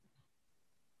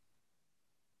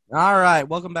All right,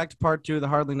 welcome back to part two of the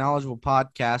Hardly Knowledgeable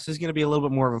podcast. This is going to be a little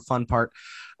bit more of a fun part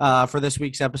for this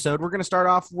week's episode. We're going to start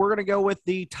off. We're going to go with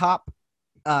the top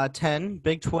 10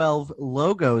 Big 12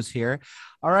 logos here.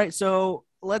 All right, so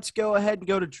let's go ahead and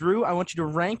go to Drew. I want you to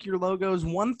rank your logos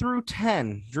 1 through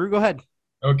 10. Drew, go ahead.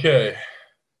 Okay,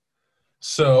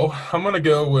 so I'm gonna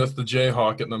go with the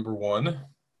Jayhawk at number one.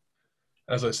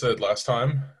 As I said last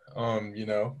time,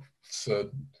 it's a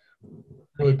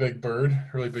really big bird,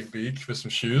 really big beak with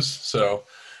some shoes. So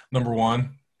number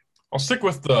one, I'll stick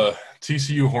with the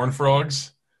TCU Horned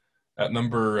Frogs at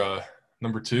number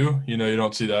two. You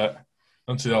don't see that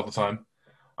all the time.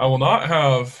 I will not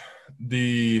have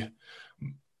the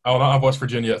I will not have West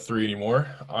Virginia at three anymore.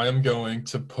 I am going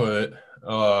to put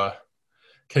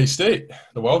K State,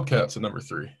 the Wildcats, at number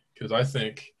three because I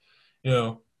think, you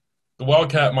know, the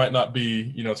Wildcat might not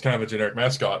be, it's kind of a generic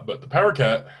mascot, but the Power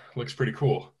Cat looks pretty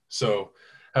cool. So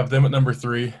have them at number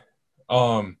three.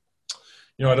 Um,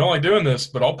 I don't like doing this,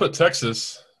 but I'll put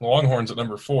Texas Longhorns at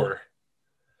number four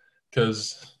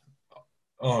because,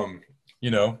 um, you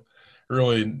know,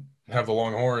 really have the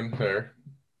Longhorn there,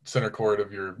 center court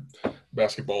of your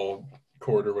basketball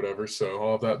court or whatever. So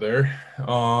I'll have that there.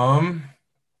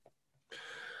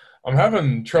 I'm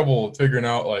having trouble figuring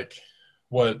out like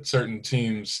what certain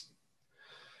teams'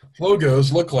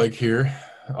 logos look like here.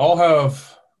 I'll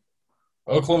have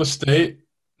Oklahoma State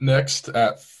next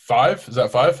at five. Is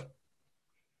that five?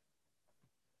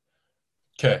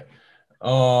 Okay.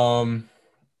 Um,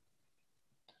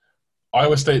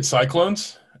 Iowa State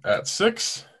Cyclones at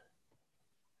six.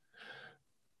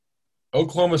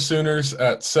 Oklahoma Sooners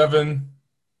at seven.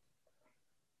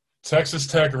 Texas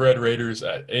Tech Red Raiders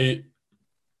at eight.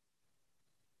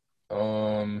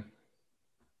 Um,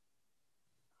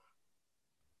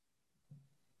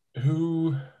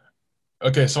 who?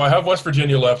 Okay, so I have West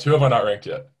Virginia left. Who have I not ranked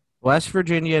yet? West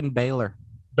Virginia and Baylor.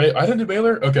 I didn't do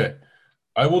Baylor. Okay,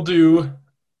 I will do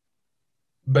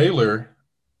Baylor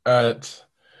at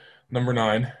number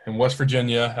nine and West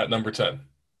Virginia at number 10.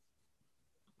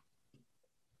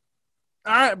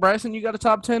 All right, Bryson, you got a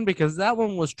top 10 because that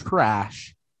one was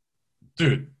trash.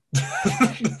 Dude.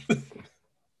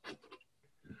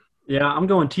 Yeah, I'm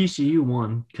going TCU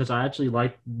one because I actually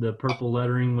like the purple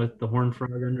lettering with the horned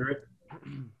frog under it.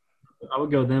 I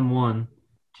would go them one.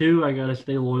 Two, I gotta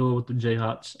stay loyal with the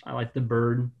Jayhawks. I like the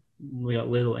bird. We got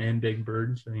little and big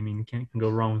birds. So, I mean, you can't can go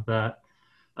wrong with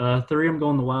that. Three, I'm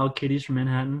going the Wild Kitties from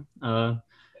Manhattan.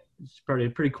 It's probably a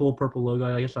pretty cool purple logo.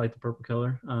 I guess I like the purple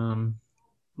color.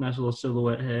 Nice little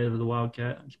silhouette head of the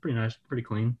Wildcat. It's pretty nice, pretty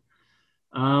clean.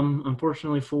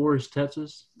 Unfortunately, four is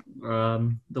Texas.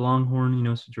 The Longhorn,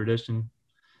 it's a tradition.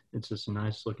 It's just a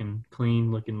nice looking,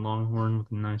 clean looking Longhorn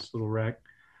with a nice little rack.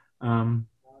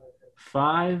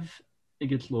 Five, it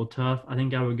gets a little tough. I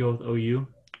think I would go with OU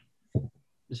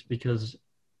just because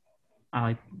I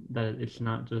like that it's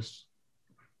not just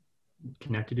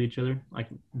connected to each other like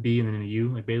B and then a U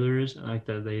like Baylor is. I like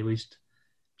that they at least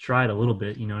tried a little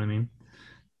bit. You know what I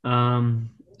mean?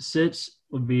 Sits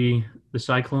would be the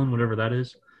Cyclone, whatever that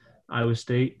is. Iowa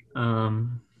State. We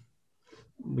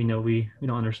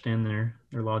don't understand their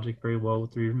logic very well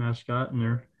with their mascot and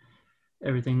their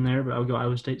everything there, but I would go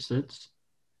Iowa State sits.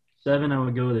 Seven, I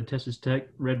would go with the Texas Tech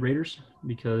Red Raiders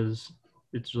because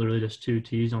it's literally just two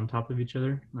T's on top of each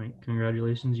other. Like,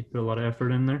 congratulations, you put a lot of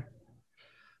effort in there.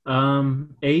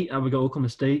 Eight, I would go Oklahoma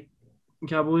State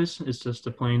Cowboys. It's just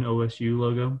a plain OSU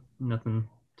logo, nothing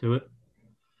to it.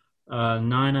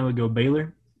 Nine, I would go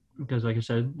Baylor because, like I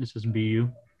said, this is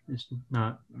BU. It's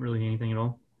not really anything at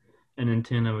all. And then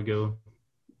 10, I would go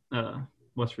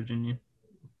West Virginia.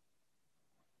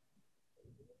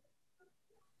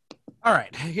 All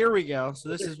right, here we go. So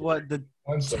this is what the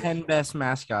 10 best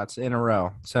mascots in a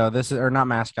row. So this is, or not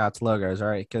mascots, logos, all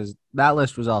right, because that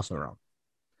list was also wrong.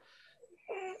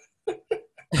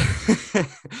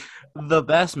 The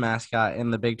best mascot in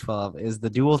the Big 12 is the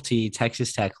dual T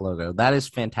Texas Tech logo. That is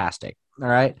fantastic. All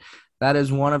right. That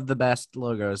is one of the best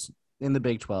logos in the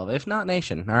Big 12, if not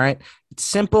nation. All right. It's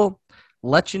simple.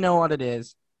 Let you know what it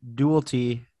is. Dual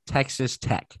T Texas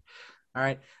Tech. All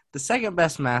right. The second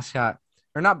best mascot,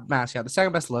 or not mascot, the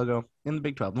second best logo in the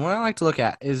Big 12. And what I like to look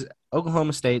at is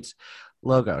Oklahoma State's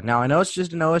logo. Now, I know it's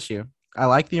just an OSU. I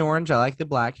like the orange. I like the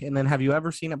black. And then have you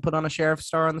ever seen it put on a sheriff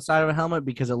star on the side of a helmet?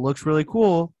 Because it looks really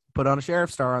cool. Put on a sheriff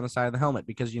star on the side of the helmet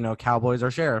because, Cowboys are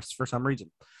sheriffs for some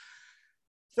reason.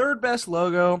 Third best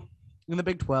logo in the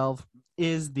Big 12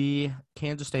 is the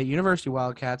Kansas State University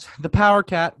Wildcats. The Power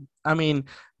Cat. I mean,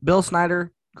 Bill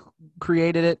Snyder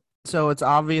created it, so it's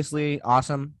obviously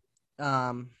awesome.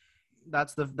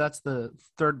 That's the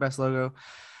third best logo.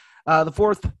 The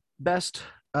fourth best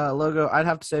logo, I'd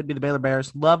have to say it'd be the Baylor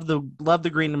Bears. Love the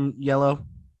green and yellow.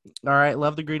 All right,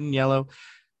 love the green and yellow.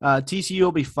 TCU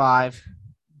will be 5.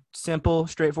 Simple,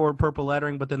 straightforward purple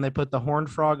lettering, but then they put the horned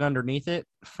frog underneath it.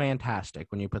 Fantastic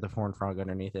when you put the horned frog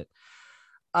underneath it.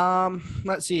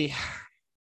 Let's see.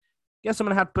 Guess I'm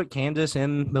gonna have to put Kansas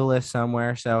in the list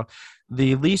somewhere. So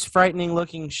the least frightening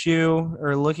looking shoe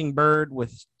or looking bird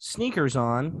with sneakers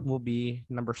on will be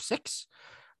number 6.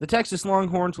 The Texas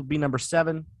Longhorns will be number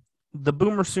 7. The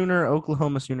Boomer Sooner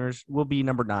Oklahoma Sooners will be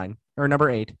number 9 or number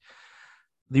 8.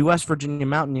 The West Virginia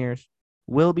Mountaineers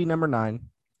will be number 9.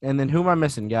 And then who am I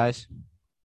missing, guys?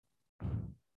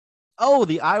 Oh,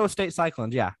 the Iowa State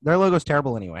Cyclones. Yeah, their logo's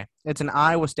terrible anyway. It's an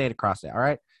Iowa State across it, all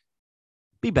right?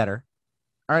 Be better.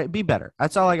 All right, be better.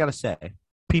 That's all I got to say.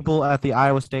 People at the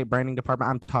Iowa State branding department,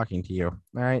 I'm talking to you, all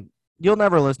right? You'll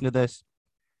never listen to this,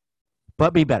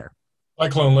 but be better.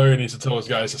 Cyclone Larry needs to tell his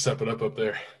guys to step it up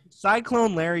there.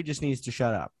 Cyclone Larry just needs to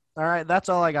shut up. All right, that's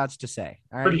all I got to say.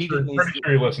 All right, Pretty sure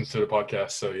he listens to the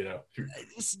podcast, so you know.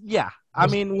 Yeah, I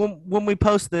mean, when we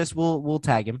post this, we'll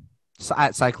tag him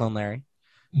at Cyclone Larry.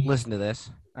 Listen to this.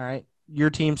 All right, your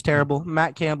team's terrible.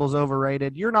 Matt Campbell's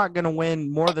overrated. You're not going to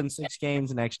win more than 6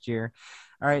 games next year.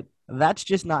 All right, that's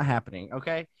just not happening.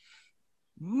 Okay.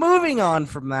 Moving on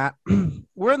from that,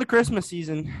 we're in the Christmas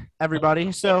season,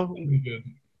 everybody. So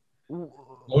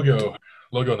logo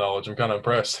knowledge. I'm kind of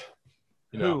impressed.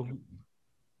 You know. Who?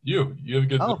 You have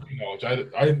good knowledge.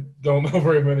 I don't know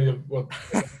very many of what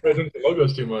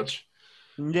logos too much.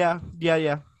 Yeah.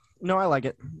 No, I like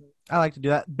it. I like to do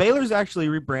that. Baylor's actually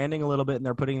rebranding a little bit, and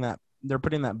they're putting that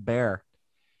bear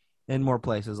in more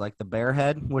places, like the bear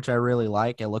head, which I really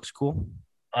like. It looks cool.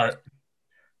 All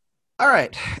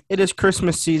right. It is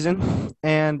Christmas season,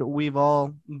 and we've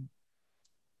all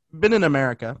been in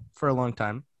America for a long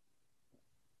time.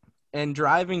 And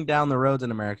driving down the roads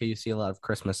in America, you see a lot of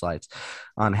Christmas lights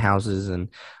on houses and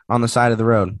on the side of the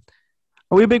road.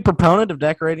 Are we a big proponent of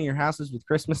decorating your houses with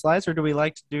Christmas lights, or do we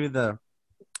like to do the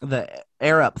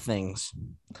air up things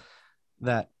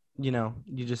that, you know,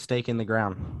 you just stake in the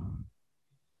ground?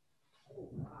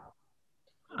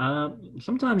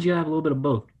 Sometimes you have a little bit of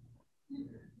both.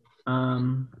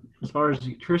 As far as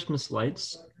Christmas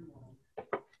lights,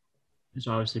 it's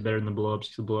obviously better than the blow-ups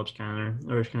because the blow-ups kind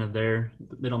of there.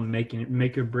 They don't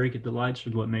make or break it. The lights are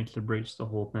what makes or breaks the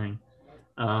whole thing.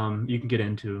 You can get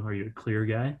into, are you a clear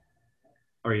guy?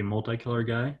 Are you a multicolor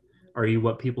guy? Are you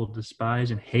what people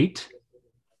despise and hate?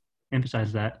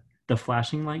 Emphasize that. The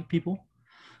flashing light people.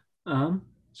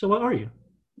 So what are you?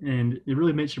 And it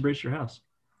really makes or breaks your house.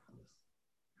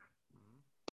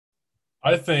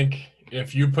 I think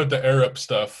if you put the air up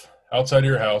stuff outside of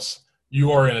your house,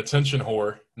 you are an attention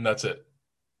whore, and that's it.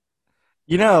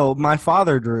 You know, my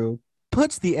father, Drew,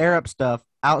 puts the air up stuff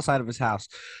outside of his house.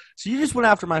 So you just went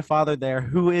after my father there,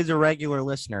 who is a regular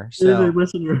listener. So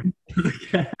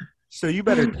you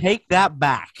better take that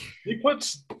back. He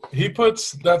puts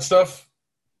that stuff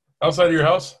outside of your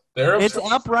house. The air up It's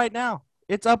stuff? up right now.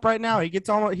 It's up right now. He gets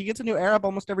a new air up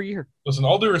almost every year. Listen,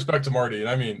 all due respect to Marty, and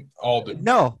I mean all due.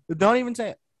 No, don't even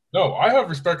say it. No, I have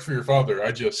respect for your father.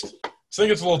 I just think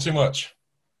it's a little too much.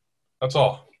 That's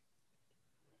all.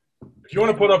 If you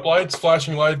want to put up lights,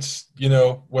 flashing lights, you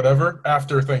know, whatever,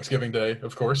 after Thanksgiving Day,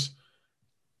 of course,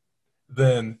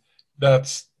 then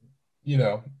that's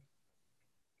your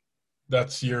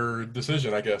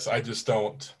decision, I guess. I just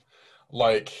don't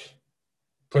like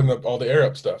putting up all the air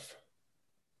up stuff.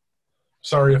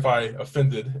 Sorry if I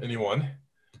offended anyone.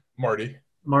 Marty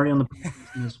on the podcast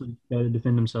this week got to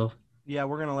defend himself. Yeah,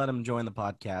 we're going to let him join the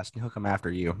podcast, and he'll come after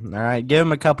you. All right? Give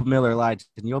him a couple Miller Lights,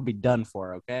 and you'll be done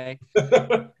for, okay?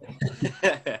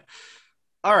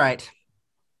 All right.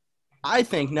 I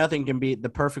think nothing can beat the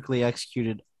perfectly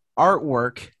executed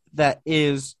artwork that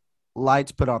is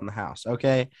lights put on the house,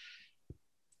 okay?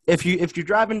 If you're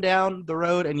driving down the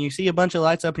road and you see a bunch of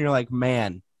lights up and you're like,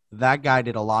 man, that guy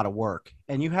did a lot of work,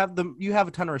 and you have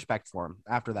a ton of respect for him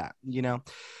after that, you know?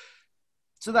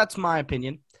 So that's my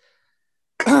opinion.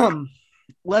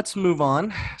 Let's move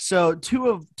on. So two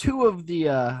of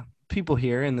the people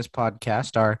here in this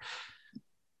podcast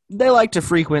they like to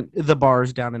frequent the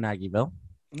bars down in Aggieville.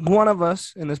 One of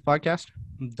us in this podcast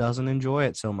doesn't enjoy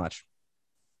it so much.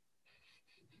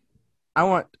 I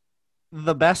want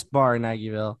the best bar in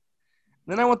Aggieville.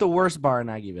 Then I want the worst bar in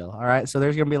Aggieville. All right. So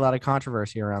there's going to be a lot of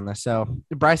controversy around this. So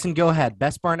Bryson, go ahead.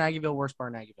 Best bar in Aggieville, worst bar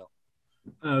in Aggieville.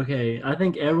 Okay, I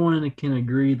think everyone can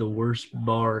agree the worst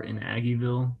bar in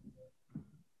Aggieville.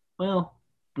 Well,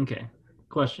 okay.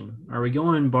 Question: are we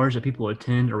going in bars that people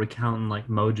attend, or are we counting like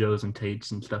Mojos and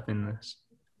Tates and stuff in this?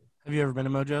 Have you ever been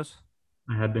to Mojo's?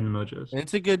 I have been to Mojos.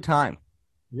 It's a good time.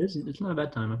 It's not a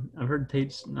bad time. I've heard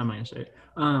Tate's. I'm not gonna say it.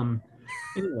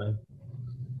 Anyway.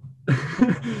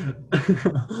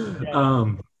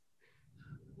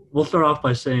 We'll start off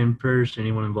by saying prayers to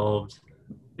anyone involved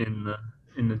in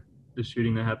the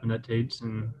shooting that happened at Tate's,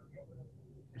 and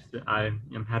I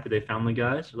am happy they found the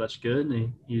guy, so that's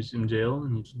good. He's in jail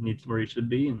and he's where he should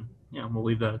be, and yeah, we'll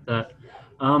leave that at that.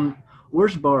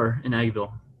 Worst bar in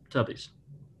Aggieville? Tubby's.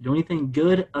 The only thing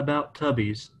good about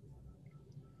Tubby's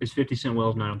is 50 Cent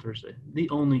Wells night on Thursday. The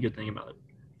only good thing about it.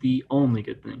 The only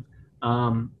good thing.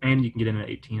 And you can get in at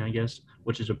 18, I guess,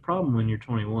 which is a problem when you're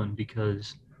 21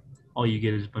 because all you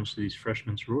get is a bunch of these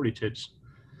freshman sorority tits.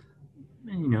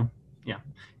 And, yeah.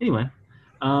 Anyway,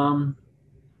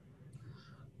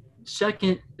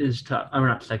 second is tough. I'm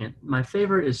not second. My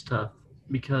favorite is tough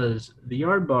because the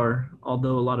Yard Bar,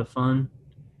 although a lot of fun,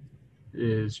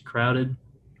 is crowded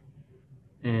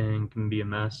and can be a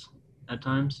mess at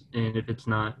times. And if it's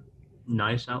not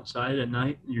nice outside at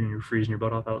night, you're freezing your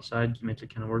butt off outside, it makes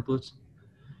it kind of worthless.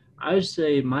 I would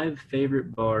say my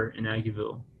favorite bar in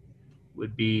Aggieville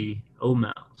would be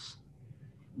O'Mal's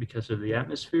because of the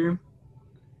atmosphere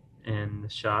and the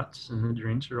shots and the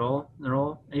drinks they're all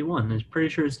A1. I'm pretty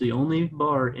sure it's the only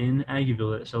bar in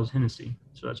Aggieville that sells Hennessy.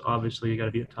 So that's obviously got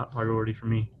to be a top priority for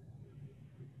me.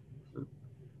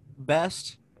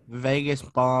 Best Vegas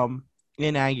bomb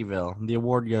in Aggieville. The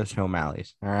award goes to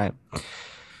O'Malley's. All right.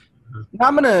 Now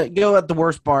I'm gonna go at the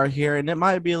worst bar here, and it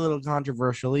might be a little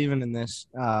controversial even in this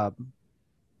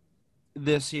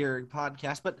this here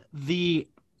podcast. But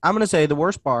I'm gonna say the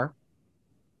worst bar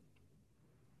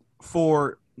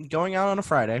for going out on a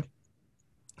Friday,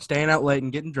 staying out late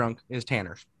and getting drunk is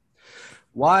Tanner's.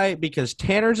 Why? Because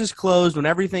Tanner's is closed when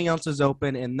everything else is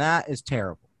open, and that is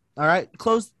terrible. All right,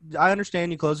 close. I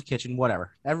understand you close the kitchen,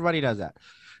 whatever. Everybody does that.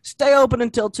 Stay open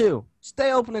until 2.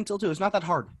 Stay open until 2. It's not that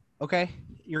hard, okay?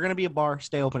 You're going to be a bar.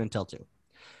 Stay open until 2.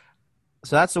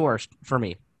 So that's the worst for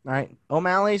me, all right?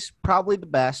 O'Malley's probably the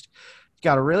best. It's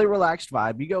got a really relaxed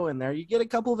vibe. You go in there. You get a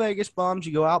couple Vegas bombs.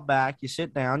 You go out back. You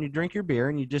sit down. You drink your beer,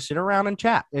 and you just sit around and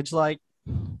chat. It's like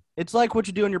what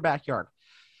you do in your backyard.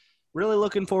 Really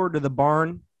looking forward to the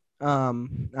barn.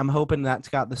 I'm hoping that's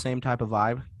got the same type of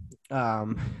vibe.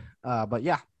 But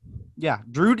yeah.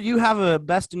 Drew, do you have a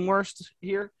best and worst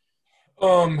here?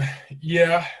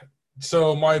 Yeah.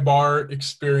 So my bar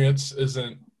experience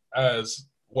isn't as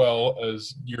well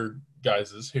as your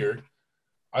guys's here.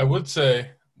 I would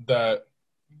say that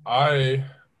I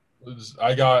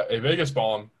got a Vegas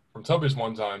bomb from Tubby's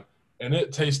one time, and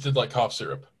it tasted like cough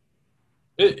syrup.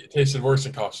 It tasted worse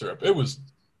than cough syrup. It was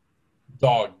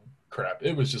dog crap.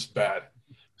 It was just bad.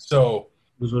 So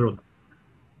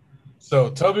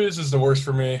Tubby's is the worst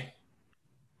for me.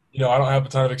 I don't have a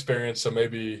ton of experience, so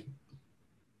maybe,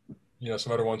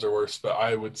 some other ones are worse, but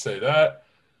I would say that.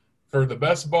 For the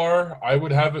best bar, I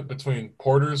would have it between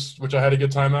Porter's, which I had a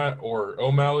good time at, or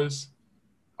O'Malley's.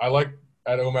 I like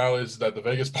at O'Malley's that the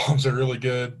Vegas bombs are really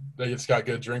good. It's got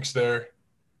good drinks there.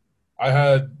 I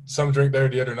had some drink there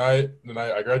the other night. The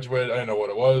night I graduated, I didn't know what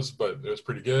it was, but it was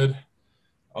pretty good.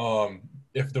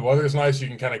 If the weather's nice, you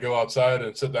can kind of go outside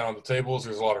and sit down on the tables.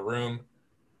 There's a lot of room.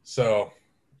 So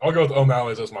I'll go with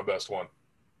O'Malley's as my best one.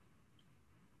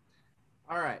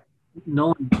 All right.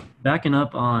 Nolan, backing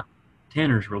up on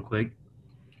Tanner's real quick.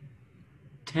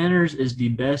 Tanner's is the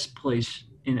best place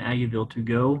in Aggieville to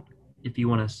go if you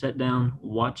want to sit down,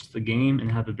 watch the game,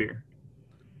 and have a beer.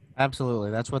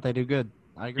 Absolutely. That's what they do good.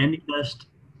 I agree. And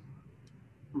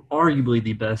arguably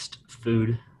the best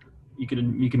food. You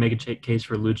can make a case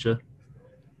for Lucha.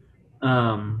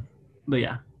 But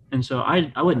yeah. And so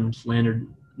I wouldn't slander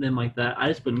them like that.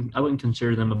 I wouldn't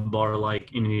consider them a bar like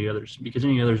any of the others because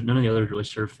none of the others really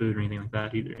serve food or anything like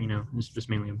that either. It's just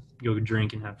mainly go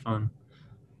drink and have fun.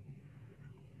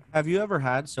 Have you ever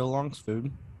had So Long's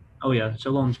food? Oh yeah,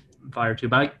 So Long's fire too.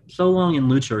 But So Long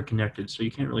and Lucha are connected, so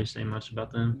you can't really say much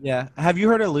about them. Yeah. Have you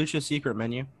heard of Lucha's secret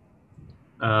menu?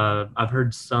 I've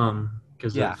heard some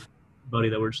because of a buddy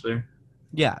that works there.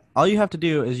 Yeah, all you have to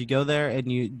do is you go there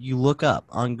and you look up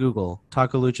on Google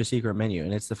Taco Lucha secret menu,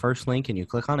 and it's the first link, and you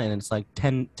click on it, and it's like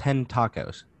 10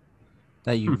 tacos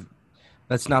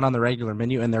that's not on the regular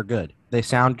menu, and they're good. They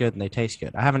sound good and they taste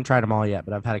good. I haven't tried them all yet,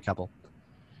 but I've had a couple.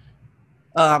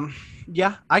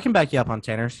 Yeah, I can back you up on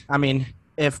Tanner's. I mean,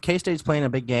 if K-State's playing a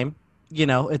big game,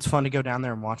 it's fun to go down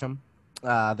there and watch them.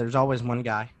 There's always one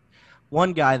guy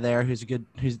there who's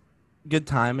good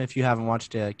time. If you haven't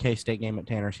watched a K-State game at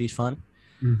Tanner's, he's fun.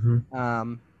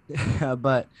 Mm-hmm.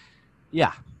 But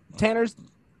yeah, Tanner's,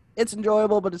 it's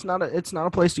enjoyable, but it's not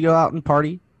a place to go out and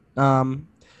party.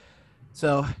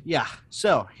 So yeah.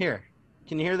 So here,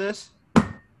 can you hear this? Did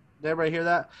everybody hear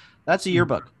that? That's a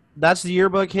yearbook. that's the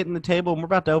yearbook hitting the table, and we're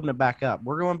about to open it back up.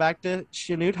 We're going back to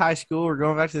Chanute High School. We're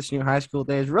going back to the Chanute High School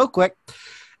days real quick,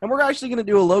 and we're actually going to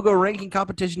do a logo ranking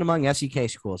competition among SEK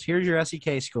schools. Here's your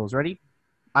SEK schools. Ready?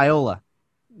 Iola.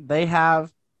 They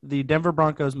have the Denver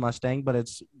Broncos Mustang, but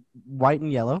it's white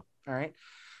and yellow. All right.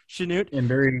 Chanute. And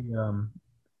very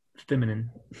feminine.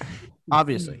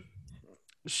 Obviously.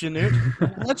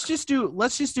 Chanute. let's just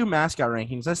do mascot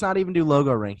rankings. Let's not even do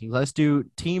logo rankings. Let's do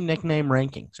team nickname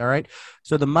rankings. All right.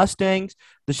 So the Mustangs,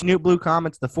 the Chanute Blue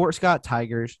Comets, the Fort Scott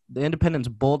Tigers, the Independence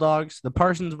Bulldogs, the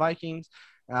Parsons Vikings,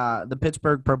 the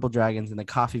Pittsburgh Purple Dragons, and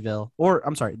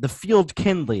the Field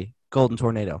Kindley Golden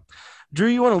Tornado. Drew,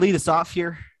 you want to lead us off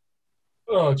here?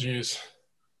 Oh, geez.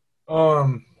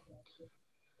 I'm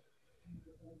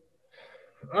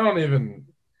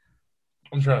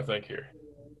trying to think here.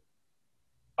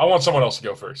 I want someone else to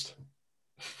go first.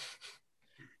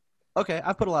 Okay,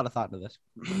 I put a lot of thought into this.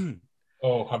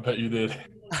 Oh, I bet you did.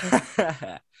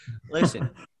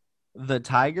 Listen, the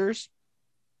Tigers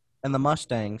and the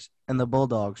Mustangs and the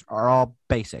Bulldogs are all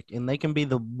basic, and they can be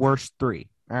the worst three,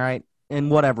 all right, in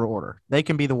whatever order. They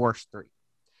can be the worst three.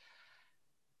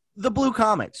 The Blue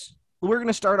Comets, we're going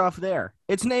to start off there.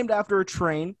 It's named after a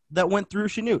train that went through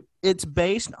Chanute. It's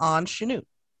based on Chanute,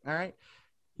 all right?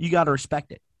 You got to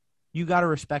respect it. You got to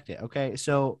respect it, okay?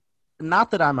 So,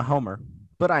 not that I'm a homer,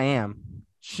 but I am.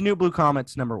 Chanute Blue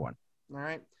Comets, number one, all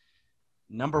right?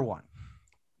 Number one.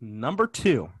 Number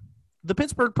two, the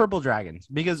Pittsburgh Purple Dragons,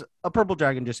 because a purple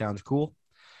dragon just sounds cool.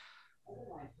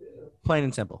 Plain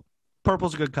and simple.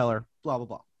 Purple's a good color, blah, blah,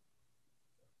 blah.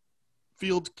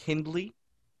 Field Kindley,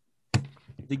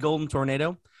 the Golden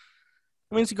Tornado.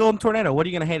 I mean, it's a golden tornado. What are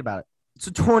you going to hate about it? It's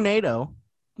a tornado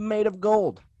made of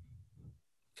gold.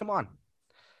 Come on.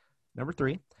 Number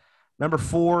three. Number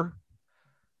four,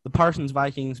 the Parsons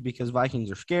Vikings, because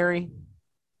Vikings are scary.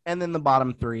 And then the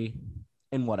bottom three,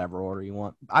 in whatever order you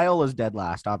want. Iola's dead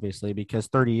last, obviously, because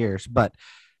 30 years, but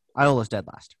Iola's dead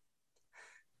last.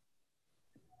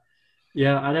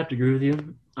 Yeah, I'd have to agree with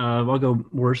you. I'll go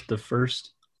worst the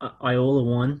first. Iola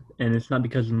won, and it's not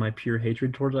because of my pure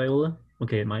hatred towards Iola.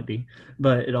 Okay, it might be,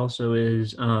 but it also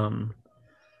is,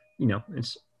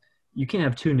 it's you can't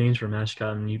have two names for a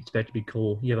mascot and you expect to be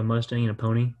cool. You have a Mustang and a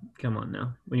pony. Come on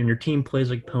now. When your team plays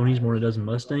like ponies more than it does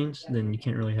Mustangs, then you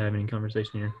can't really have any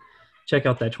conversation here. Check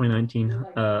out that 2019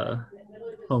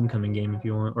 homecoming game if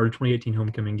you want, or 2018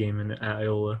 homecoming game in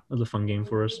Iola. It was a fun game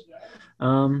for us.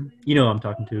 You know who I'm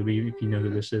talking to, if you know who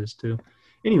this is too.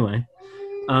 Anyway,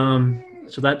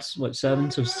 so that's what,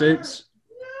 7? So 6.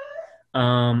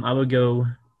 I would go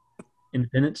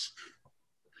Independence.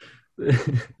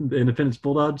 The Independence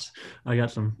Bulldogs. I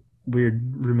got some weird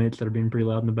roommates that are being pretty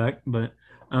loud in the back, but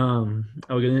I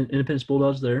would go Independence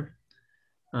Bulldogs there.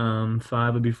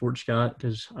 5 would be Fort Scott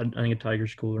because I think a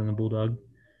Tiger's cooler than a Bulldog.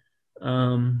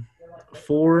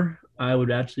 4, I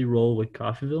would actually roll with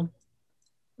Coffeyville.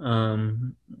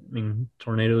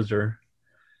 Tornadoes are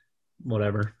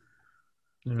whatever.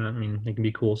 They can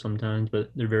be cool sometimes,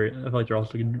 but I feel like they're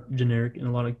also generic in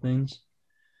a lot of things.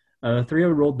 3, I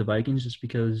would roll the Vikings just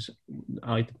because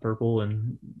I like the purple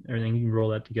and everything. You can roll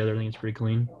that together. I think it's pretty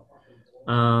clean.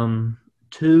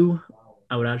 2,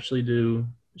 I would actually do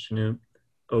Chanute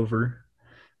over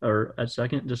or at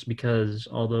second just because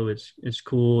although it's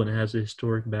cool and it has a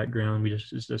historic background,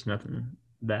 it's just nothing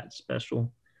that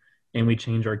special. And we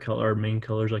change our main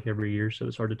colors like every year, so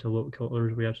it's hard to tell what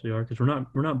colors we actually are because we're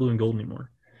not blue and gold anymore.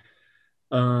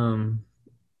 And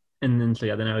then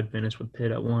then I would finish with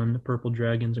Pitt at 1. The Purple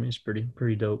Dragons. It's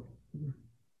pretty dope.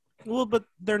 Well, but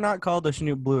they're not called the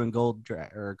Chanute Blue and Gold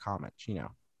or Comets,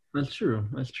 That's true.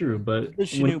 But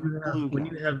The when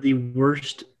you have the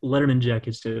worst Letterman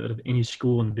jackets out of any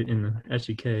school in the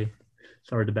SEK, it's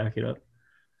hard to back it up.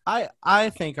 I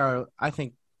think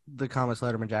the Comets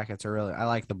Letterman jackets are really. I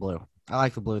like the blue. I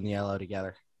like the blue and the yellow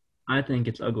together. I think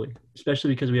it's ugly,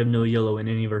 especially because we have no yellow in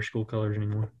any of our school colors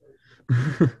anymore.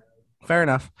 Fair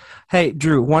enough. Hey,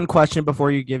 Drew, one question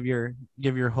before you give your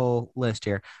whole list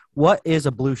here. What is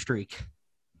a blue streak?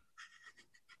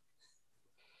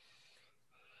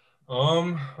 I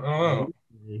don't know.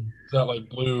 Is that like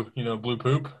blue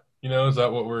poop? Is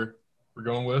that what we're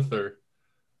going with, or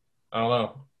I don't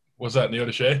know. Was that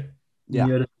Neodesha Shea? Yeah.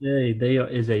 Neodesha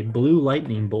Shea, is a blue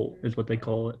lightning bolt, is what they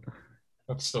call it.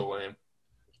 That's so lame.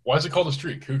 Why is it called a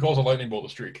streak? Who calls a lightning bolt a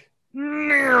streak?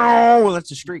 No,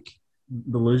 that's a streak.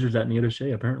 The losers at Neodesha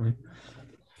Shea, apparently.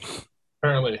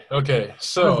 Apparently. Okay,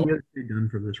 so what's Neodesha Shea done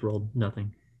for this world?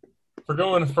 Nothing. For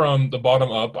going from the bottom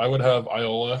up, I would have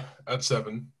Iola at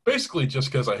 7. Basically,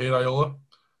 just because I hate Iola.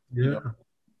 Yeah.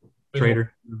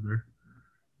 Traitor.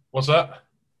 What's that?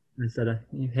 I said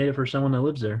you hate it for someone that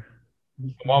lives there.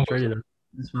 Come on, Traded it.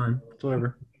 It's fine. It's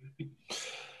whatever.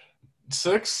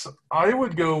 6, I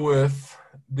would go with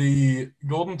the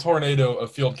Golden Tornado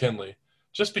of Field Kinley,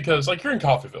 just because, like, you're in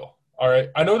Coffeyville. All right,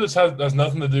 I know this has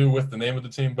nothing to do with the name of the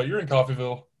team, but you're in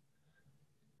Coffeyville.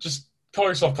 Just call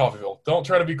yourself Coffeyville. Don't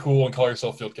try to be cool and call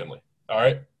yourself Field Kinley. All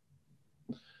right.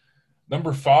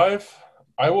 Number 5,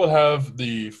 I will have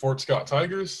the Fort Scott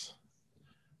Tigers.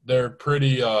 They're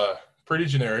pretty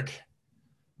generic.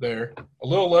 They're a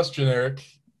little less generic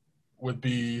would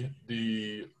be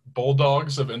the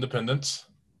Bulldogs of Independence.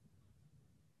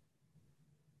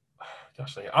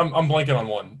 Gosh dang it. I'm blanking on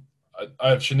one. I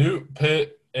have Chanute,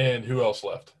 Pitt, and who else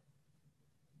left?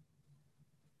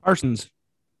 Parsons.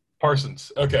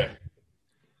 Okay.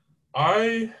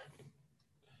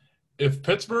 If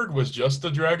Pittsburgh was just the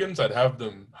Dragons, I'd have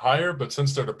them higher, but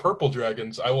since they're the Purple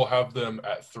Dragons, I will have them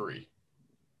at 3.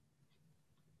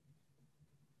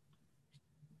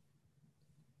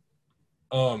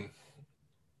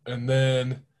 And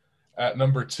then at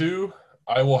number 2,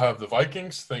 I will have the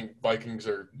Vikings. Think Vikings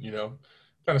are,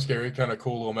 kind of scary, kind of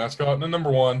cool little mascot. And then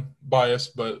number 1,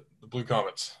 biased, but the Blue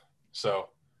Comets. So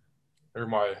here's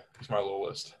my little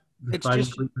list. It's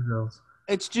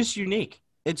just unique.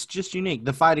 It's just unique.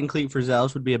 The Fighting Cleat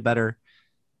Frizzels would be a better,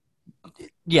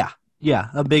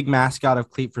 a big mascot of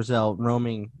Cleat Frizzell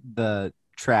roaming the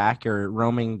track or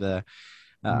roaming the,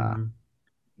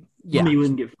 You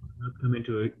wouldn't get coming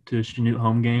to a Chanute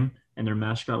home game, and their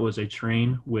mascot was a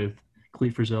train with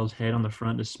Cleat Frizzell's head on the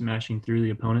front, just smashing through the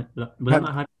opponent.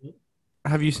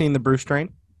 Have you seen the Bruce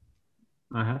train?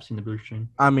 I have seen the Bruce train.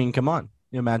 I mean, come on.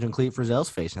 You imagine Cleat Frizzell's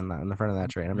face in the front of that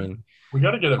train. I mean, we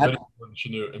got to get a video of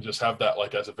Chanute and just have that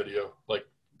like as a video, like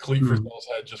Cleat Frizzell's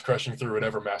head just crushing through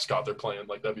whatever mascot they're playing.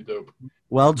 Like that'd be dope.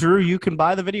 Well, Drew, you can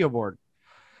buy the video board.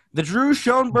 The Drew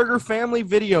Schoenberger family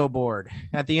video board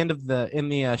at the end of the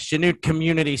Chanute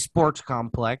Community Sports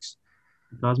Complex.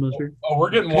 Cosmosphere? Oh, we're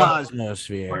getting one.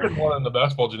 Cosmosphere. We're getting one in the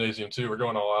basketball gymnasium too. We're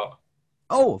going all out.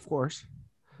 Oh, of course.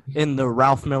 In the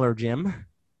Ralph Miller gym.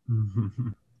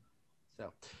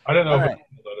 So I didn't know if it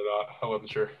was or not. I wasn't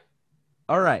sure.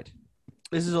 All right.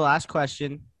 This is the last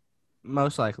question,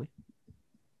 most likely.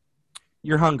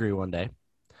 You're hungry one day.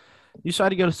 You decide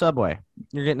to go to Subway.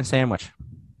 You're getting a sandwich.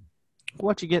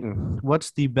 What you getting?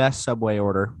 What's the best Subway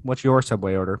order? What's your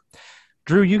Subway order?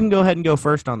 Drew, you can go ahead and go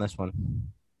first on this one.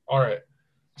 All right.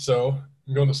 So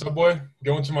I'm going to Subway,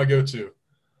 going to my go-to.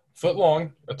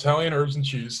 Foot-long Italian herbs and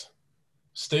cheese,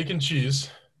 steak and cheese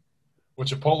with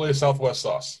Chipotle Southwest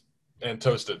sauce, and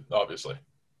toasted, obviously.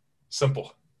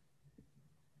 Simple.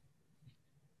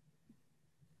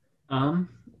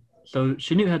 So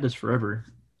Chanute had this forever,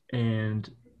 and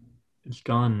it's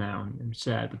gone now. I'm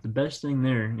sad, but the best thing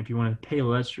there, if you want to pay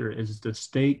lesser, is the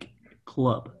Steak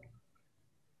Club.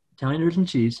 Italian herbs and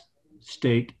cheese,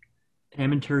 steak,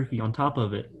 ham and turkey on top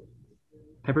of it,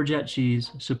 pepper jack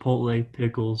cheese, chipotle,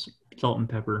 pickles, salt and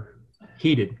pepper,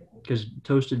 heated, because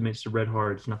toasted makes the bread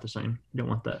hard. It's not the same. You don't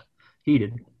want that.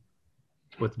 Heated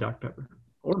with Dr. Pepper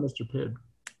or Mr. Pibb.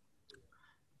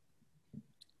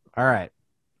 All right.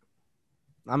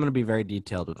 I'm going to be very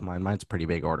detailed with mine. Mine's a pretty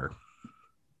big order.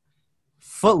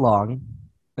 Foot-long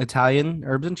Italian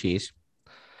herbs and cheese,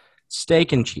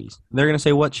 steak and cheese. They're going to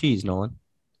say, what cheese, Nolan?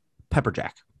 Pepper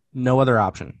jack. No other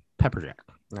option. Pepper jack.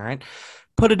 All right.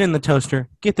 Put it in the toaster.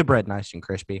 Get the bread nice and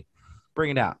crispy. Bring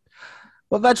it out.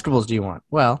 What vegetables do you want?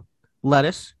 Well,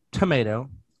 lettuce, tomato,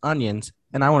 onions,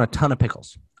 and I want a ton of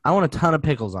pickles. I want a ton of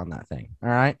pickles on that thing. All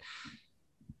right.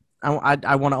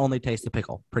 I want to only taste the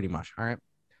pickle, pretty much. All right.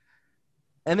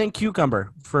 And then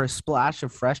cucumber for a splash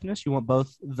of freshness. You want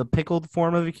both the pickled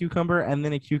form of a cucumber and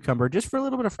then a cucumber just for a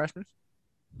little bit of freshness.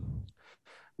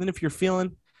 Then if you're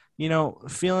feeling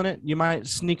it, you might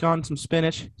sneak on some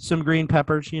spinach, some green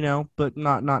peppers, but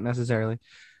not necessarily.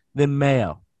 Then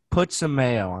mayo. Put some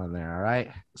mayo on there, all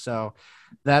right? So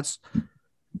that's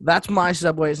my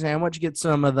Subway sandwich. Get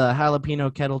some of the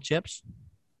jalapeno kettle chips,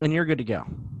 and you're good to go.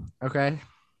 Okay?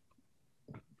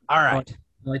 All right.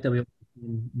 I like that we have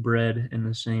bread and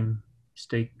the same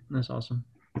steak. That's awesome.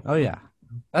 Oh, yeah.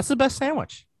 That's the best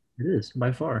sandwich. It is,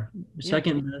 by far.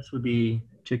 Second best would be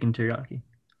chicken teriyaki.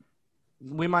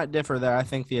 We might differ there. I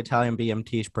think the Italian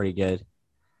BMT is pretty good.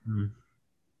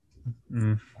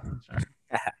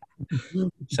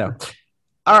 So,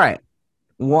 all right.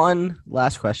 One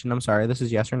last question. I'm sorry. This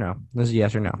is yes or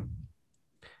no.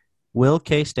 Will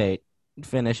K-State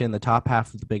finish in the top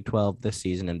half of the Big 12 this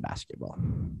season in basketball?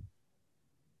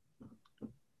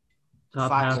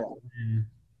 Top half.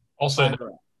 I'll say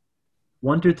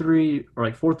 1 through 3, or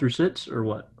like 4 through 6, or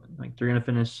what? Like they're gonna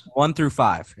finish 1 through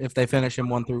 5. If they finish in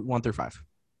 1 through 5.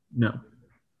 No.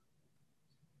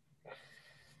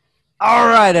 All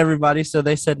right, everybody. So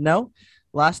they said no.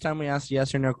 Last time we asked a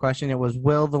yes or no question, it was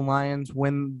will the Lions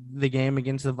win the game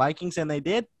against the Vikings? And they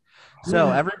did.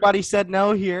 So everybody said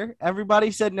no here.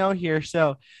 Everybody said no here.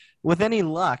 So with any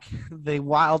luck, the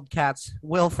Wildcats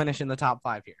will finish in the top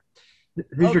 5 here.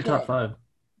 Who's your top 5?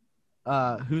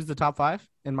 Who's the top 5,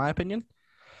 in my opinion?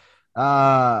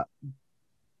 Baylor,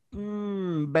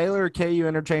 KU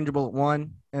interchangeable at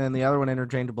 1, and then the other one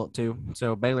interchangeable at 2.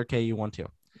 So Baylor, KU 1, 2.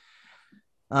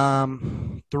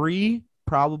 3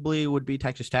 probably would be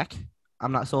Texas Tech.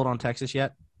 I'm not sold on Texas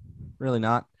yet. Really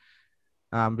not.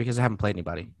 Because they haven't played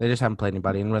anybody. They just haven't played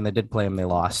anybody. And when they did play them, they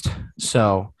lost.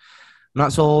 So I'm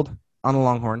not sold on the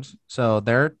Longhorns. So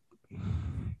they're,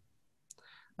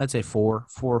 I'd say 4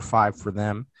 or 5 for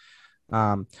them.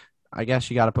 I guess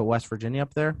you got to put West Virginia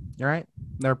up there. All right.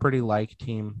 They're a pretty like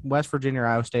team. West Virginia or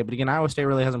Iowa State. But again, Iowa State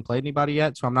really hasn't played anybody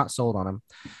yet. So I'm not sold on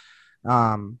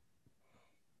them.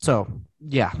 So,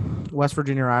 yeah, West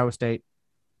Virginia or Iowa State,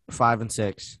 5 and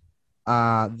 6.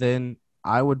 Then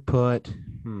I would put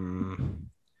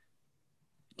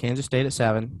Kansas State at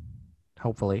 7,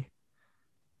 hopefully.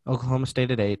 Oklahoma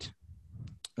State at 8.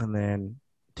 And then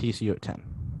TCU at 10.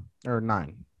 Or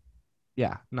 9.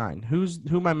 Yeah, 9. Who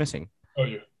am I missing?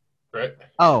 OU, right?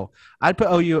 Oh, I'd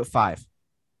put OU at 5.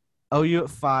 OU at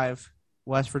 5,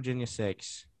 West Virginia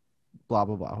 6, blah,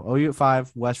 blah, blah. OU at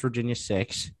 5, West Virginia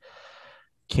 6.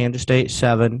 Kansas State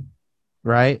 7,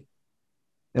 right?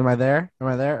 Am I there?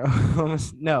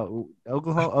 No,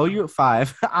 Oklahoma. OU at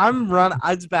 5.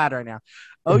 It's bad right now.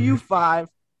 OU 5,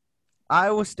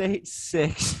 Iowa State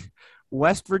 6,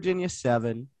 West Virginia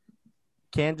 7,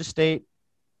 Kansas State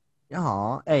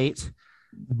 8,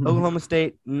 Oklahoma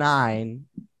State 9,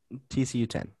 TCU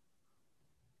 10.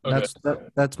 Okay.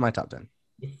 That's my top 10.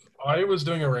 If I was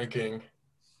doing a ranking,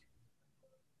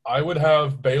 I would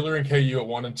have Baylor and KU at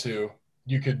 1 and 2.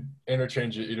 You could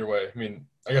interchange it either way. I mean,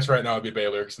 I guess right now it'd be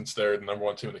Baylor since they're the number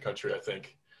 1 team in the country, I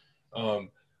think. So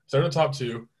they're the top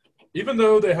 2. Even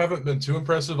though they haven't been too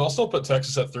impressive, I'll still put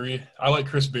Texas at 3. I like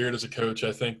Chris Beard as a coach.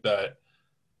 I think that,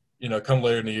 come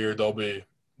later in the year, they'll be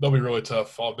really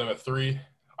tough. I'll have them at 3.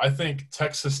 I think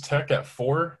Texas Tech at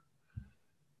 4.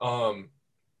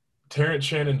 Terrence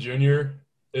Shannon Jr.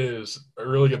 is a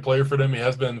really good player for them. He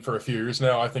has been for a few years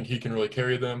now. I think he can really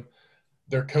carry them.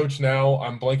 Their coach now,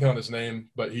 I'm blanking on his name,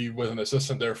 but he was an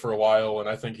assistant there for a while, and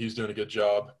I think he's doing a good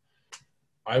job.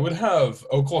 I would have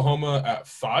Oklahoma at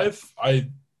 5. I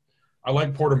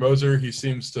like Porter Moser. He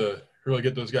seems to really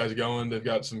get those guys going. They've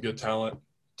got some good talent.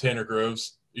 Tanner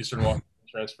Groves, Eastern Washington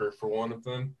transfer for one of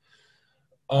them.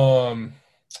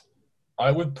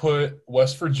 I would put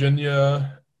West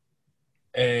Virginia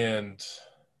and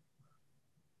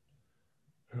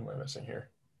who am I missing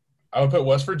here? I would put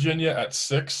West Virginia at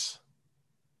 6.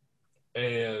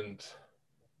 And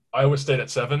Iowa State at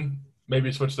 7,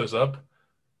 maybe switch those up.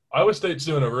 Iowa State's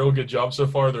doing a real good job so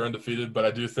far. They're undefeated, but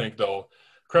I do think they'll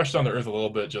crash down to earth a little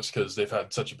bit just because they've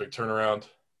had such a big turnaround.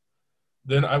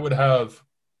 Then I'd have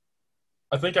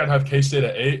K-State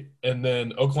at 8, and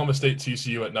then Oklahoma State,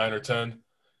 TCU at 9 or 10.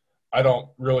 I don't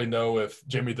really know if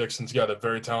Jamie Dixon's got a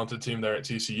very talented team there at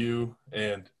TCU,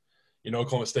 and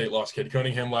Oklahoma State lost Cade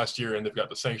Cunningham last year, and they've got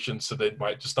the sanctions, so they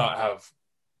might just not have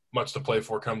much to play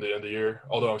for come the end of the year,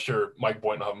 although I'm sure Mike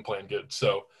Boynton will have them playing good.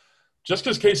 So just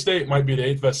because K-State might be the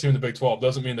 8th best team in the Big 12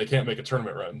 doesn't mean they can't make a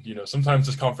tournament run. Sometimes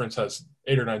this conference has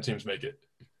 8 or 9 teams make it.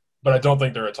 But I don't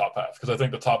think they're a top half because I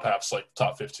think the top half's like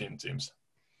top 15 teams.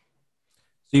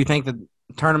 So you think the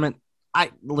tournament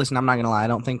listen, I'm not going to lie. I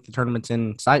don't think the tournament's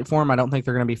in sight for them. I don't think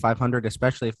they're going to be 500,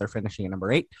 especially if they're finishing at number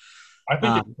 8. I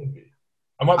think it could be.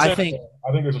 I'm not saying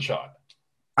I think there's a shot.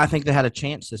 I think they had a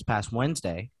chance this past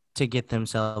Wednesday to get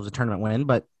themselves a tournament win,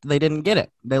 but they didn't get it.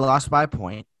 They lost by a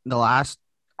point. We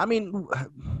don't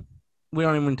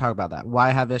even talk about that.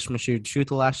 Why have Ishmael shoot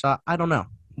the last shot? I don't know.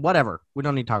 Whatever. We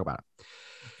don't need to talk about it.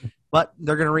 But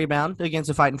they're going to rebound against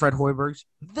the Fighting Fred Hoibergs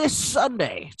this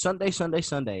Sunday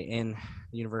in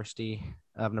the University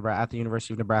of Nebraska, at the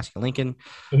University of Nebraska-Lincoln.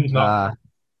 He's not.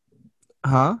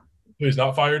 He's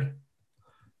not fired?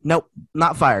 Nope,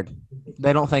 not fired.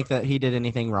 They don't think that he did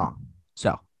anything wrong.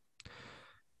 So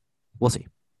we'll see.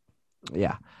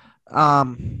 Yeah.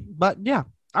 But yeah.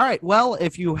 All right. Well,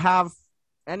 if you have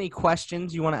any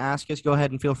questions you want to ask us, go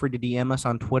ahead and feel free to DM us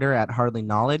on Twitter at Hardly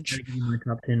Knowledge. Can I give you my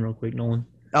top 10 real quick, Nolan?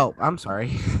 Oh, I'm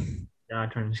sorry. Yeah,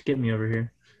 trying to skip me over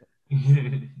here.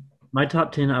 My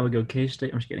top 10, I would go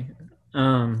K-State. I'm just kidding.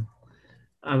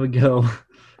 I would go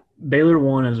Baylor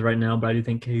 1 as right now, but I do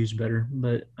think KU's better.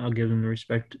 But I'll give them the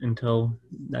respect until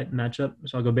that matchup.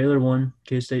 So I'll go Baylor 1,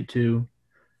 K-State 2.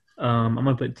 I'm going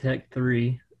to put Tech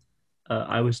 3,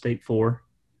 Iowa State 4,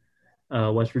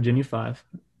 West Virginia 5.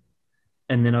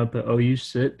 and then I'll put OU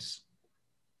sits,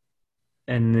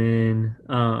 and then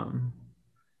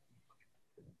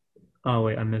oh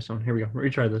wait, I missed one. Here we go.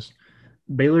 Retry this.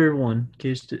 Baylor 1,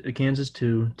 Kansas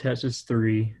 2, Texas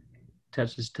 3,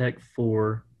 Texas Tech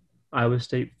 4, Iowa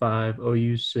State 5,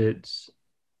 OU 6,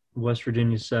 West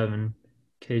Virginia 7,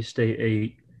 K-State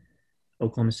 8,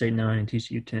 Oklahoma State 9, and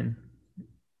TCU 10.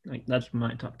 Like, that's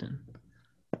my top 10.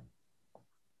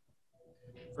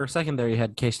 For a second there, you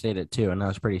had K-State at 2, and I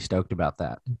was pretty stoked about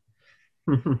that.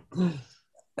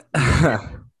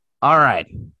 All right.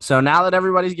 So now that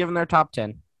everybody's given their top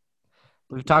 10,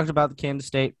 we've talked about the Kansas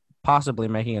State possibly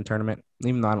making a tournament,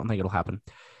 even though I don't think it'll happen.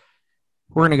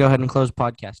 We're going to go ahead and close the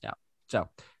podcast out. So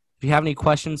if you have any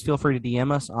questions, feel free to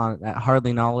DM us at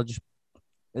Hardly Knowledge.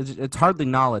 It's Hardly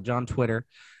Knowledge on Twitter,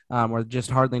 or just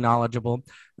Hardly Knowledgeable.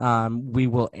 We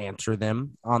will answer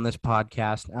them on this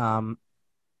podcast.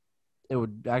 It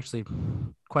would actually,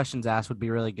 questions asked would be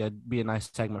really good, be a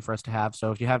nice segment for us to have.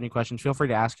 So if you have any questions, feel free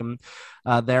to ask them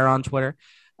there on Twitter.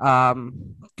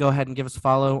 Go ahead and give us a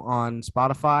follow on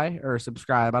Spotify or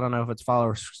subscribe. I don't know if it's follow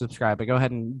or subscribe, but go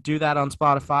ahead and do that on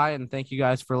Spotify. And thank you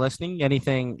guys for listening.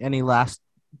 Any last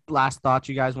thoughts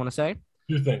you guys want to say?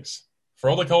 2 things. For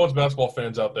all the college basketball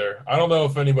fans out there, I don't know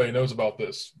if anybody knows about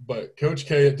this, but Coach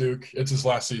K at Duke, it's his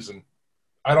last season.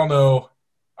 I don't know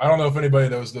if anybody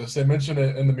knows this. They mentioned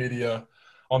it in the media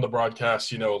on the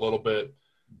broadcast, a little bit.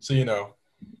 So,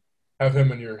 have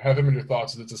him in your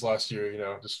thoughts that it's his last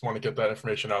year, just want to get that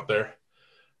information out there.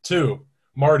 2,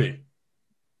 Marty,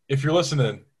 if you're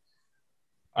listening,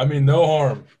 I mean no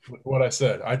harm with what I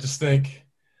said. I just think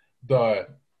the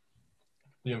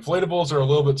inflatables are a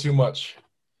little bit too much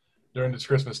during this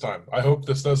Christmas time. I hope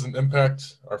this doesn't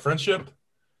impact our friendship.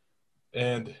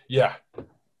 And yeah.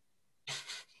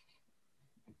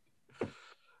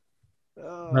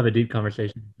 We'll have a deep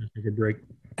conversation. Take a break.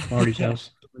 Marty's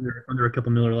house under a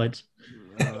couple Miller Lights.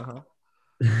 He'll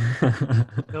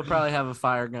probably have a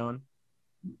fire going.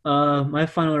 My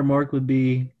final remark would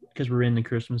be, because we're in the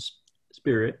Christmas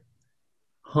spirit,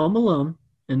 Home Alone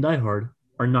and Die Hard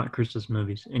are not Christmas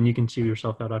movies, and you can see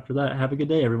yourself out after that. Have a good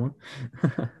day, everyone.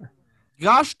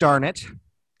 Gosh darn it.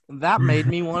 That made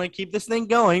me want to keep this thing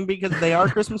going because they are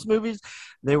Christmas movies.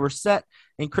 They were set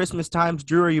in Christmas times.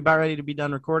 Drew, are you about ready to be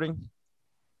done recording?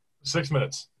 6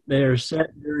 minutes. They are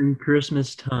set during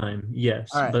Christmas time, yes,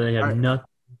 right, but they have nothing.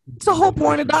 It's the whole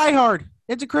point of Die Hard.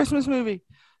 It's a Christmas movie.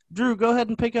 Drew, go ahead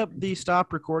and pick up the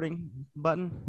stop recording button.